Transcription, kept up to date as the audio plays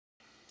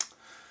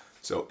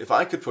So if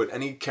I could put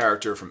any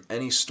character from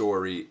any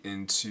story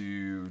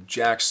into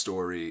Jack's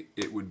story,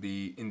 it would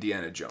be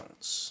Indiana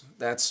Jones.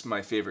 That's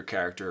my favorite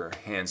character,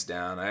 hands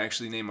down. I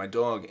actually named my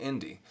dog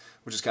Indy,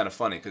 which is kind of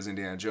funny because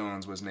Indiana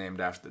Jones was named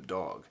after the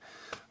dog.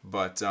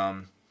 But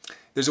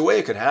there's a way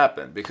it could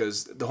happen,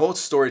 because the whole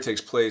story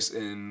takes place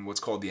in what's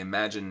called the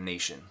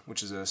Imagination,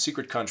 which is a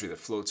secret country that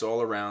floats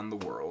all around the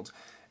world.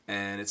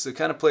 And it's the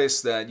kind of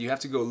place that you have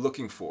to go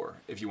looking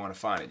for if you want to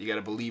find it. You got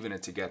to believe in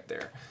it to get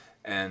there.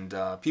 And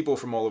people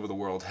from all over the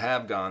world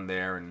have gone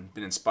there and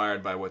been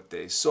inspired by what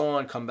they saw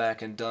and come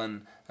back and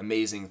done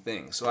amazing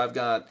things. So I've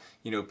got,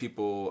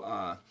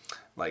 people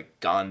like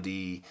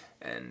Gandhi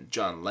and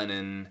John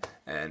Lennon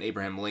and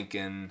Abraham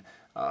Lincoln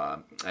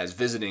as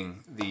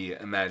visiting the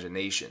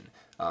Imagination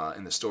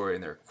in the story,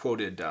 and they're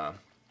quoted.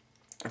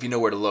 If you know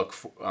where to look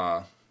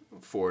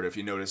for it, if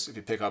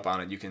you pick up on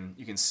it, you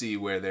can see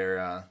where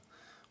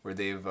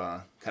they've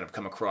kind of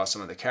come across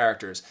some of the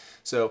characters.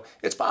 So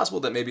it's possible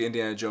that maybe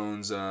Indiana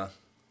Jones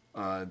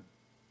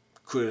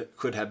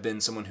could have been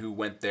someone who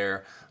went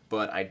there,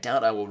 but I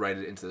doubt I will write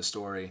it into the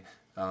story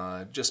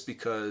just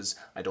because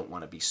I don't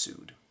want to be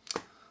sued.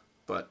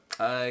 But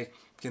I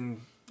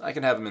can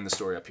have him in the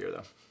story up here,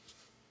 though.